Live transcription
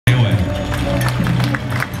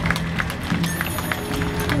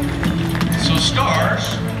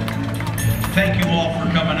Thank you all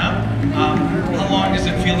for coming up. How long does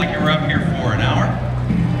it feel like you were up here for? An hour?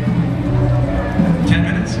 10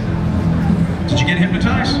 minutes? Did you get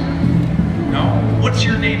hypnotized? No? What's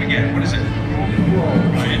your name again? What is it?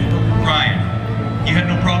 Ryan. Ryan. You had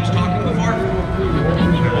no problems talking before?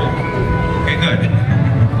 Okay, good.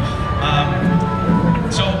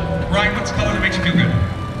 So, Ryan, what's the color that makes you feel good?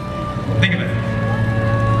 Think of it.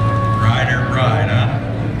 Ride or bride, huh?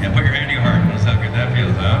 Yeah, put your hand to your heart. Notice how good that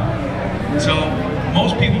feels, huh? So,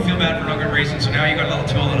 most people feel bad for no good reason, so now you got a little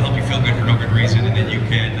tool that'll help you feel good for no good reason, and then you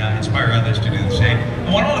can inspire others to do the same.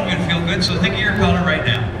 I want all of you to feel good, so think of your color right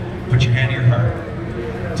now. Put your hand to your heart.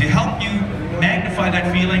 To help you magnify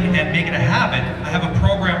that feeling and make it a habit, I have a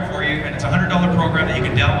program for you, and it's a $100 program that you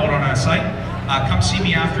can download on our site. Come see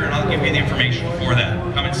me after and I'll give you the information for that.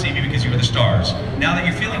 Come and see me because you are the stars. Now that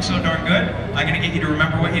you're feeling so darn good, I'm going to get you to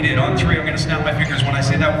remember what you did. On 3, I'm going to snap my fingers. When I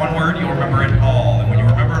say that one word, you'll remember it all. And when you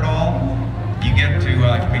remember it all, you get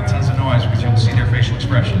to make tons of noise because you'll see their facial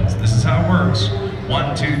expressions. This is how it works.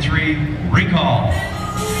 1, 2, 3, recall.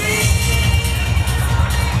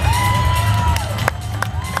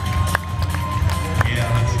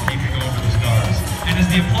 As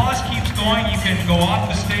the applause keeps going, you can go off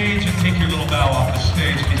the stage and take your little bow off the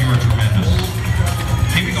stage because you were tremendous.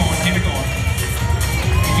 Keep it going, keep it going.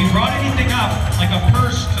 If you brought anything up, like a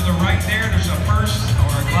purse to the right there, there's a purse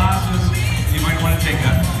or glasses, you might want to take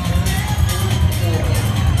that.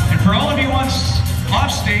 And for all of you off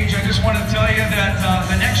stage, I just want to tell you that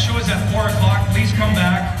the next show is at 4 o'clock. Please come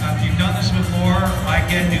back. If you've done this before, I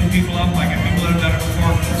get new people up, I get people that have done it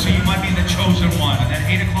before, so you might be the chosen one. And then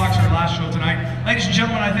 8 o'clock's our last show tonight. Ladies and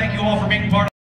gentlemen, I thank you all for being part of